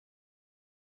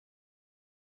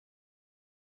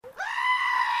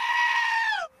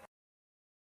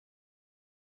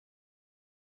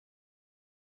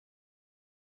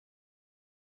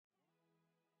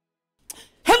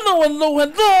Hello, hello,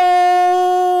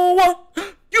 hello!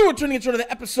 You are tuning into another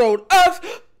episode of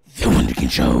The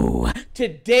Wunderkind Show.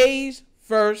 Today's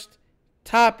first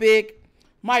topic,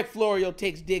 Mike Florio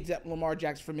takes digs at Lamar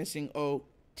Jackson for missing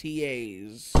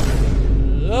OTAs.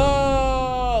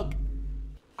 Look,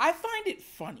 I find it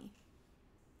funny.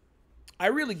 I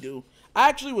really do. I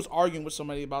actually was arguing with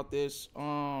somebody about this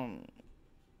in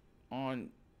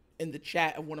the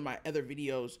chat of one of my other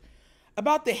videos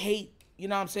about the hate, you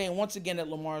know what I'm saying, once again, that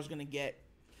Lamar is going to get.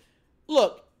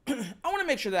 Look, I want to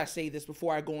make sure that I say this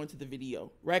before I go into the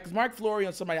video, right? Because Mike Florio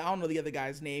and somebody, I don't know the other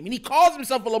guy's name, and he calls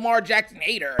himself a Lamar Jackson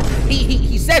hater.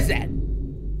 He says that.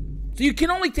 So you can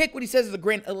only take what he says as a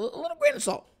little grain of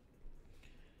salt.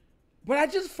 But I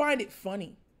just find it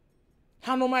funny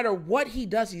how no matter what he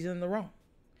does, he's in the wrong.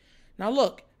 Now,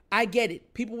 look, I get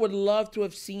it. People would love to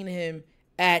have seen him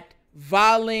at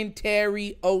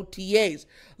voluntary OTAs.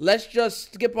 Let's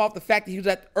just skip off the fact that he was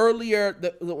at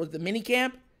the mini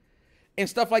camp and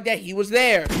stuff like that. He was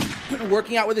there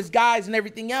working out with his guys and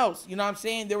everything else. You know what I'm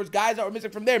saying? There was guys that were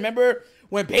missing from there. Remember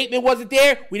when Bateman wasn't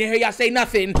there? We didn't hear y'all say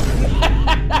nothing.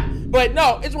 But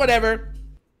no, it's whatever.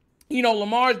 You know,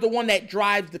 Lamar's the one that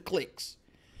drives the clicks.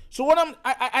 So what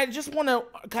I just want to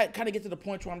kind of get to the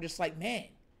point where I'm just like, man,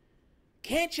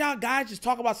 can't y'all guys just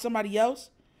talk about somebody else?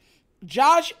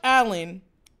 Josh Allen,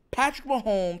 Patrick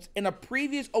Mahomes, in a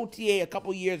previous OTA a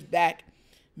couple years back,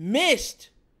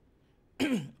 missed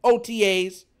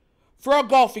OTAs for a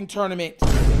golfing tournament.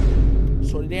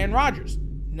 So did Aaron Rodgers.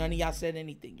 None of y'all said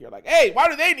anything. You're like, hey, why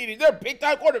do they need it? They're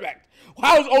big-time quarterbacks.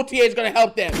 How is OTAs going to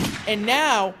help them? And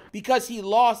now, because he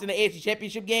lost in the AFC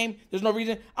Championship game, there's no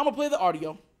reason. I'm going to play the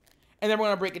audio, and then we're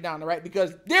going to break it down, all right?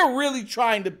 Because they're really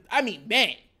trying to, I mean,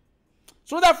 man.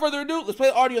 So without further ado, let's play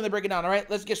the audio and then break it down, all right?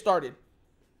 Let's get started.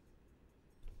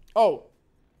 Oh,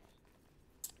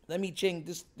 let me change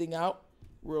this thing out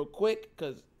real quick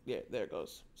because, yeah, there it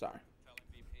goes. Sorry.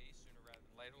 Sooner rather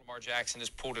than later, Lamar Jackson has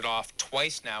pulled it off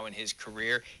twice now in his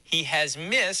career. He has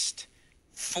missed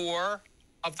 4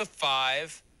 of the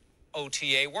 5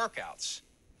 OTA workouts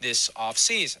this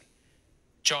offseason.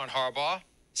 John Harbaugh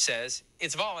says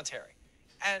it's voluntary.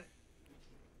 And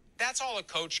that's all a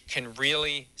coach can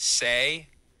really say.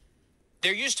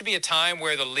 There used to be a time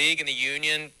where the league and the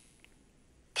union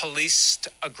policed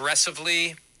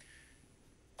aggressively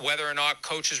whether or not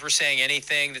coaches were saying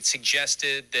anything that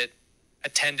suggested that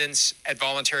attendance at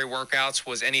voluntary workouts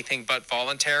was anything but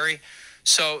voluntary.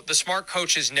 So the smart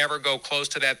coaches never go close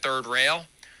to that third rail.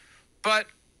 But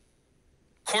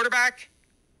quarterback,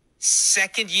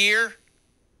 second year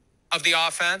of the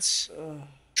offense,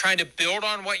 trying to build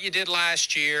on what you did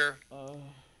last year.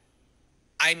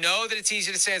 I know that it's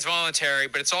easy to say it's voluntary,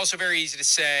 but it's also very easy to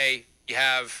say you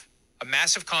have a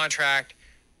massive contract.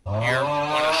 You're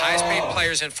one of the highest paid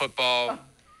players in football.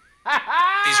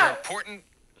 These are important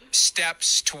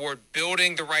steps toward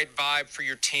building the right vibe for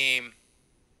your team.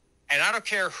 And I don't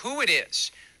care who it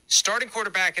is, starting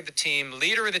quarterback of the team,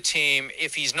 leader of the team,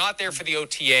 if he's not there for the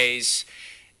OTAs,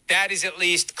 that is at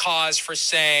least cause for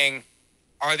saying,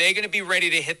 are they going to be ready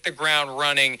to hit the ground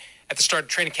running at the start of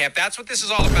training camp? That's what this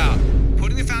is all about.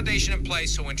 Putting the foundation in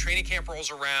place so when training camp rolls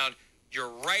around,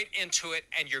 you're right into it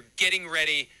and you're getting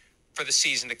ready for the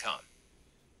season to come.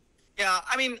 Yeah,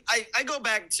 I mean, I go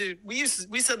back to, we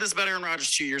said this about Aaron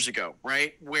Rodgers 2 years ago,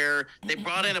 right? Where they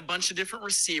brought in a bunch of different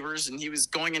receivers and he was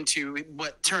going into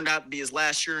what turned out to be his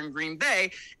last year in Green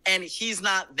Bay, and he's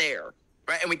not there.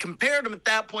 Right, and we compared him at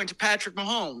that point to Patrick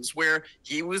Mahomes, where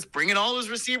he was bringing all his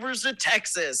receivers to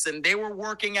Texas and they were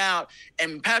working out,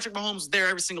 and Patrick Mahomes was there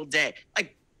every single day.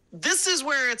 Like, this is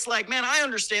where it's like, man, I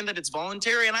understand that it's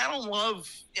voluntary, and I don't love,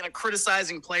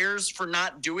 criticizing players for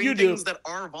not doing things that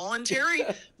are voluntary,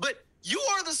 but you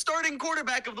are the starting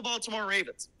quarterback of the Baltimore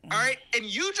Ravens, all right? And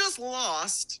you just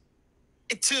lost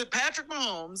to Patrick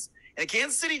Mahomes and the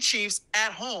Kansas City Chiefs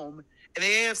at home in the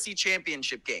AFC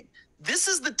Championship game. This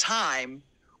is the time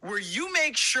where you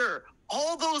make sure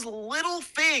all those little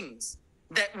things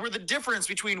that were the difference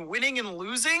between winning and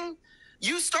losing,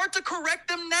 you start to correct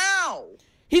them now.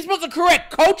 He's supposed to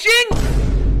correct coaching?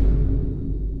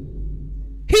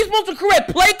 He's supposed to correct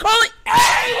play calling?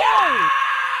 Hey, yo!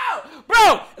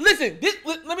 Bro, listen,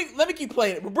 let me keep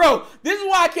playing it. But bro, this is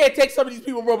why I can't take some of these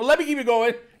people, bro, but let me keep it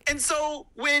going. And so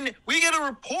when we get a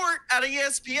report out of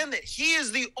ESPN that he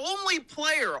is the only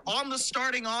player on the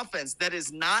starting offense that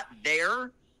is not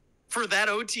there for that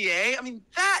OTA, I mean,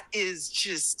 that is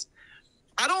just,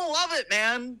 I don't love it,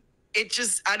 man.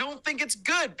 I don't think it's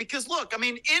good because, look, I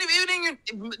mean, even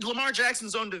in Lamar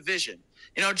Jackson's own division,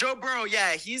 Joe Burrow,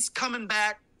 yeah, he's coming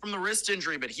back from the wrist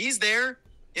injury, but he's there.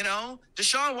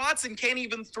 Deshaun Watson can't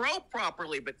even throw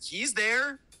properly, but he's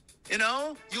there. You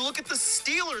know, you look at the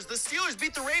Steelers. The Steelers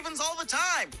beat the Ravens all the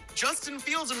time. Justin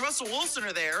Fields and Russell Wilson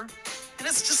are there. And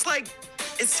it's just like,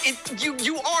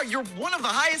 you're one of the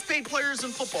highest paid players in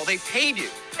football. They paid you.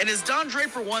 And as Don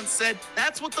Draper once said,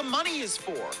 that's what the money is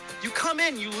for. You come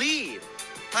in, you leave.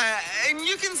 And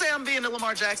you can say I'm being a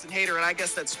Lamar Jackson hater, and I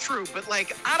guess that's true. But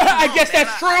like, I don't know. I guess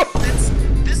that's true.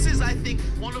 This is, I think,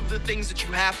 one of the things that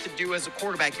you have to do as a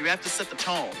quarterback. You have to set the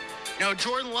tone. You know,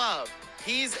 Jordan Love,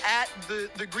 he's at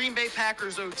the Green Bay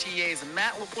Packers OTAs, and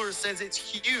Matt LaFleur says it's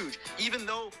huge, even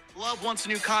though Love wants a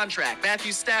new contract.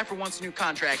 Matthew Stafford wants a new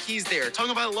contract. He's there.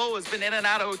 Tagovailoa has been in and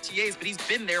out of OTAs, but he's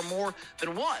been there more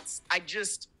than once.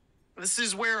 This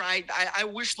is where I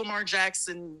wish Lamar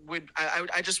Jackson would.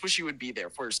 I just wish he would be there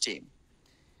for his team.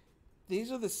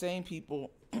 These are the same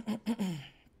people.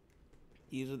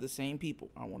 These are the same people,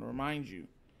 I want to remind you,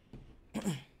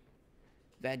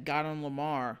 that got on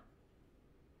Lamar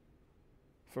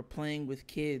for playing with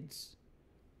kids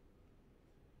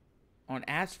on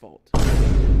asphalt.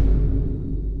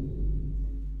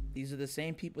 These are the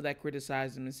same people that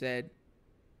criticized him and said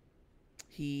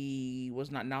he was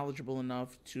not knowledgeable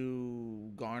enough to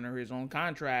garner his own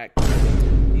contract.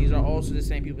 These are also the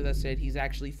same people that said he's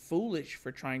actually foolish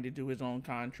for trying to do his own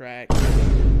contract.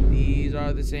 These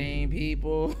are the same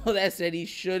people that said he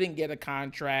shouldn't get a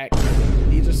contract.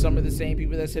 These are some of the same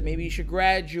people that said maybe he should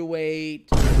graduate.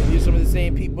 These are some of the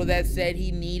same people that said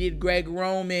he needed Greg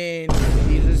Roman.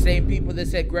 These are the same people that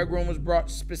said Greg Roman was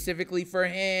brought specifically for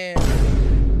him.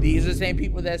 These are the same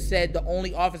people that said the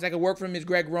only office that could work for him is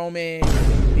Greg Roman.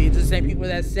 These are the same people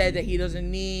that said that he doesn't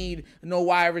need no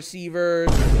wide receivers.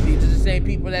 These are the same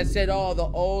people that said, oh, the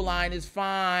O-line is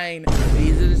fine.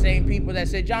 These are the same people that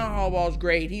said John Harbaugh's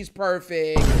great. He's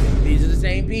perfect. These are the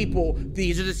same people.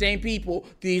 These are the same people.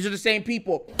 These are the same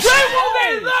people. When will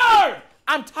they learn?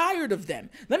 I'm tired of them.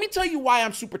 Let me tell you why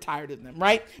I'm super tired of them,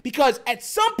 right? Because at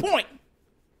some point,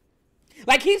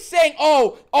 like he's saying,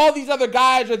 oh, all these other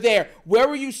guys are there. Where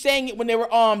were you saying it when they were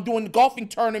doing the golfing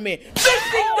tournament? This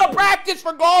is the practice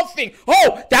for golfing.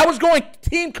 Oh, that was going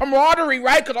team camaraderie,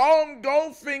 right? Because I'm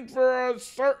golfing for a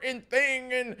certain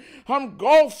thing, and I'm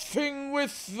golfing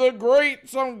with the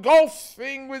greats. I'm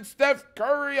golfing with Steph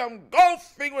Curry. I'm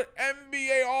golfing with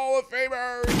NBA Hall of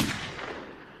Famers.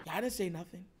 Y'all didn't say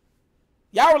nothing.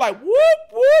 Y'all were like,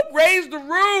 whoop, whoop, raise the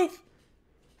roof.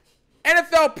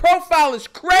 NFL profile is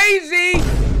crazy.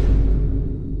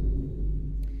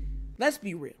 Let's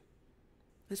be real.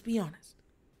 Let's be honest.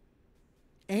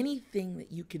 Anything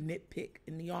that you can nitpick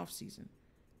in the offseason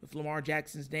with Lamar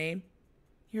Jackson's name,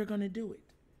 you're going to do it.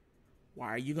 Why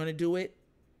are you going to do it?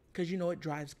 Because you know it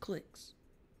drives clicks.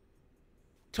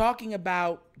 Talking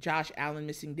about Josh Allen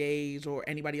missing days or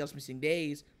anybody else missing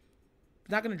days,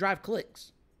 it's not going to drive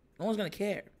clicks. No one's going to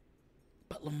care.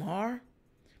 But Lamar,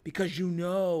 because you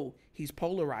know he's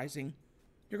polarizing,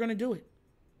 you're going to do it.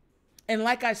 And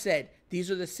like I said, these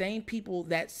are the same people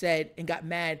that said and got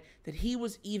mad that he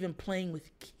was even playing with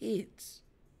kids.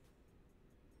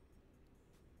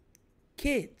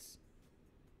 Kids.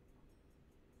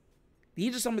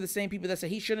 These are some of the same people that said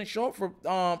he shouldn't show up for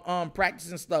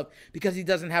practice and stuff because he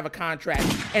doesn't have a contract.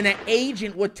 And an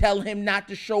agent would tell him not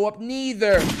to show up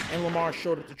neither. And Lamar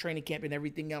showed up to training camp and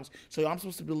everything else. So I'm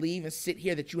supposed to believe and sit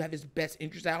here that you have his best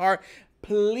interest at heart?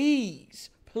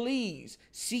 Please, please,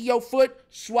 see your foot,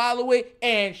 swallow it,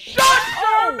 and shut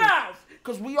your mouth.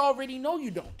 Because we already know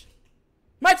you don't.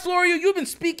 Mike Florio, you've been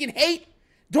speaking hate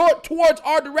towards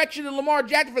our direction and Lamar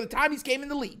Jackson for the time he's came in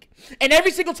the league. And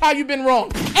every single time you've been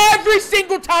wrong. Every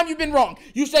single time you've been wrong.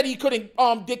 You said he couldn't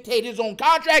dictate his own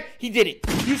contract. He did it.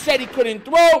 You said he couldn't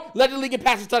throw, led the league in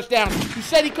passing touchdowns. You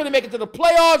said he couldn't make it to the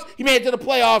playoffs. He made it to the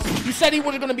playoffs. You said he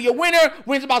wasn't going to be a winner.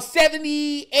 Wins about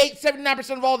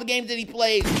 79% of all the games that he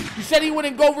plays. You said he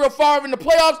wouldn't go real far in the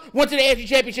playoffs. Went to the AFC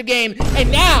Championship game.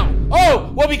 And now,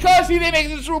 oh, well, because he didn't make it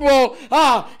to the Super Bowl,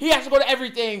 he has to go to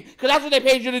everything because that's what they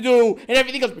paid you to do and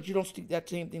everything else. But you don't speak that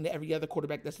same thing to every other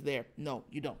quarterback that's there. No,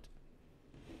 you don't.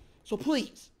 So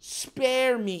please,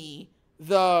 spare me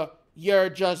the you're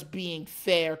just being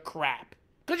fair crap.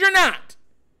 Because you're not.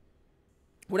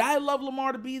 Would I love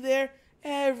Lamar to be there?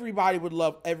 Everybody would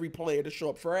love every player to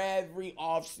show up for every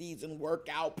offseason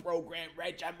workout program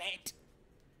regiment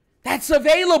that's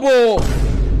available.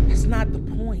 That's not the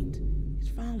point.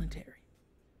 It's voluntary.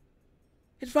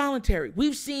 It's voluntary.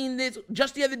 We've seen this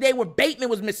just the other day where Bateman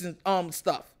was missing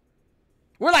stuff.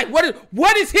 We're like,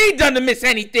 what has he done to miss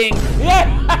anything?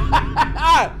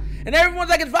 And everyone's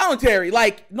like, it's voluntary.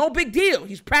 Like, no big deal.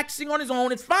 He's practicing on his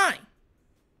own. It's fine.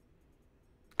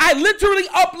 I literally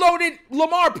uploaded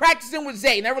Lamar practicing with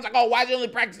Zay. And everyone's like, oh, why is he only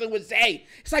practicing with Zay?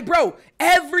 It's like, bro,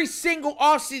 every single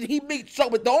offseason he meets. So,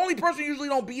 but the only person who usually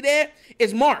don't be there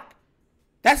is Mark.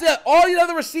 That's it. All these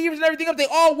other receivers and everything else, they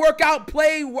all work out,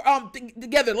 play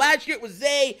together. Last year it was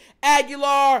Zay,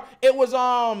 Aguilar. It was,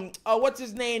 what's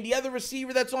his name? The other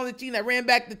receiver that's on the team that ran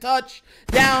back the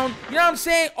touchdown. You know what I'm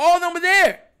saying? All of them were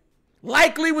there.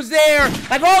 Likely was there.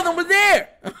 Like, all of them were there.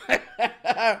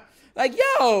 Like,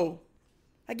 yo,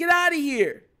 like, get out of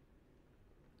here.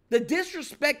 The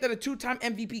disrespect that a two-time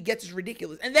MVP gets is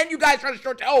ridiculous. And then you guys try to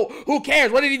short, oh, who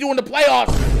cares? What did he do in the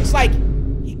playoffs? It's like,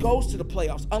 he goes to the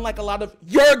playoffs, unlike a lot of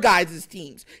your guys'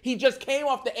 teams. He just came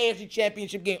off the AFC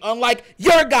Championship game, unlike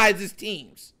your guys'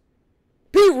 teams.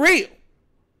 Be real.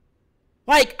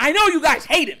 Like, I know you guys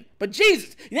hate him, but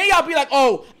Jesus. Then y'all be like,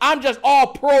 oh, I'm just all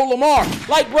pro Lamar.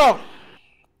 Like, bro.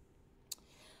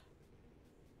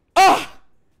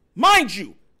 Mind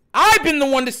you, I've been the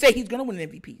one to say he's going to win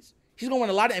MVPs. He's going to win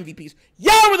a lot of MVPs.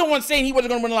 Y'all were the ones saying he wasn't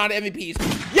going to win a lot of MVPs.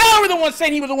 Y'all were the ones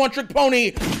saying he was a one-trick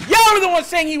pony. Y'all were the ones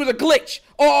saying he was a glitch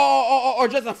or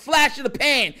just a flash in the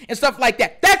pan and stuff like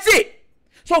that. That's it.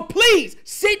 So please,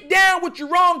 sit down with your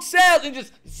wrong selves and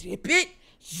just zip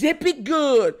it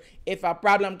good. If a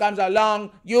problem comes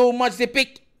along, you must zip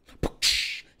it.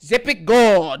 Zip it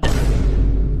good.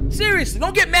 Seriously,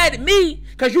 don't get mad at me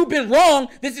because you've been wrong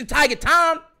this entire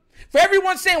time. For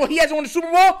everyone saying, well, he hasn't won the Super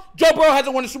Bowl, Joe Burrow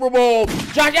hasn't won the Super Bowl,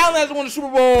 Josh Allen hasn't won the Super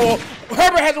Bowl,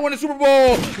 Herbert hasn't won the Super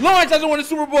Bowl, Lawrence hasn't won the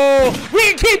Super Bowl. We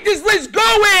can keep this list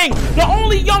going. The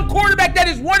only young quarterback that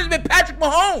has won has been Patrick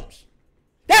Mahomes.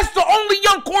 That's the only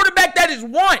young quarterback that has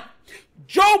won.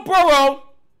 Joe Burrow,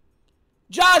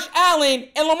 Josh Allen,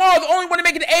 and Lamar are the only one to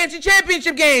make it to AFC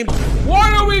Championship games.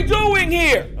 What are we doing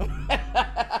here?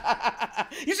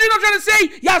 You see what I'm trying to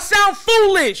say? Y'all sound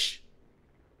foolish.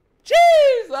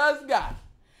 Jesus God.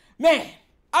 Man,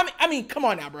 I mean, come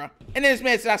on now, bro. And then this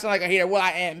man said I sound like a hater. Well,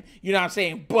 I am. You know what I'm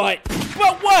saying? But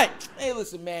what? Hey,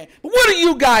 listen, man. But what do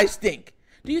you guys think?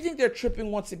 Do you think they're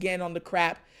tripping once again on the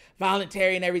crap,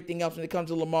 voluntary and everything else when it comes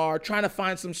to Lamar, trying to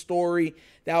find some story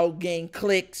that will gain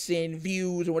clicks and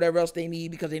views or whatever else they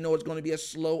need because they know it's going to be a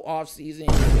slow offseason?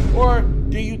 Or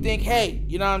do you think, hey,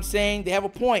 you know what I'm saying? They have a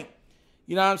point.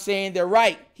 You know what I'm saying? They're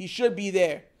right. He should be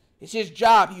there. It's his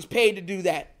job. He's paid to do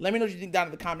that. Let me know what you think down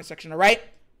in the comment section, all right?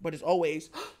 But as always,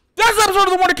 that's the episode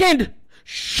of The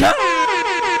WunderkindShow.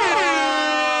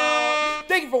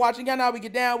 Thank you for watching. Y'all know how we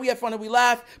get down. We have fun and we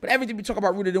laugh. But everything we talk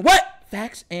about rooted in what?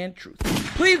 Facts and truth.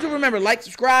 Please do remember, like,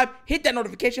 subscribe, hit that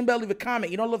notification bell, leave a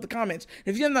comment. You know I love the comments.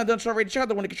 If you have not done so already, check out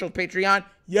The WunderkindShow's Patreon.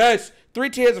 Yes, 3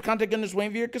 tiers of content goodness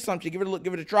waiting for your consumption. Give it a look.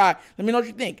 Give it a try. Let me know what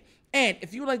you think. And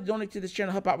if you would like to donate to this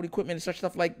channel, help out with equipment and such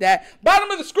stuff like that, bottom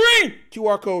of the screen,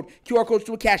 QR code. QR codes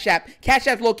to a Cash App. Cash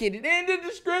App's located in the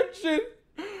description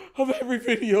of every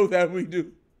video that we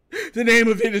do. The name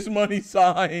of it is money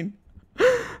sign.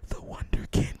 The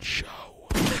Wunderkind Show.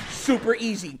 Super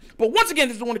easy. But once again,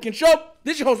 this is The Wunderkind Show.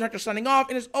 This is your host, Rector, signing off.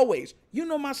 And as always, you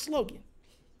know my slogan.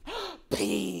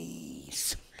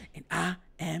 Peace. And I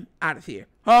am out of here.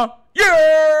 Huh?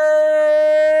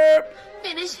 Yeah!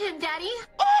 Finish him, Daddy.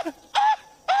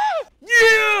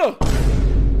 Yeah!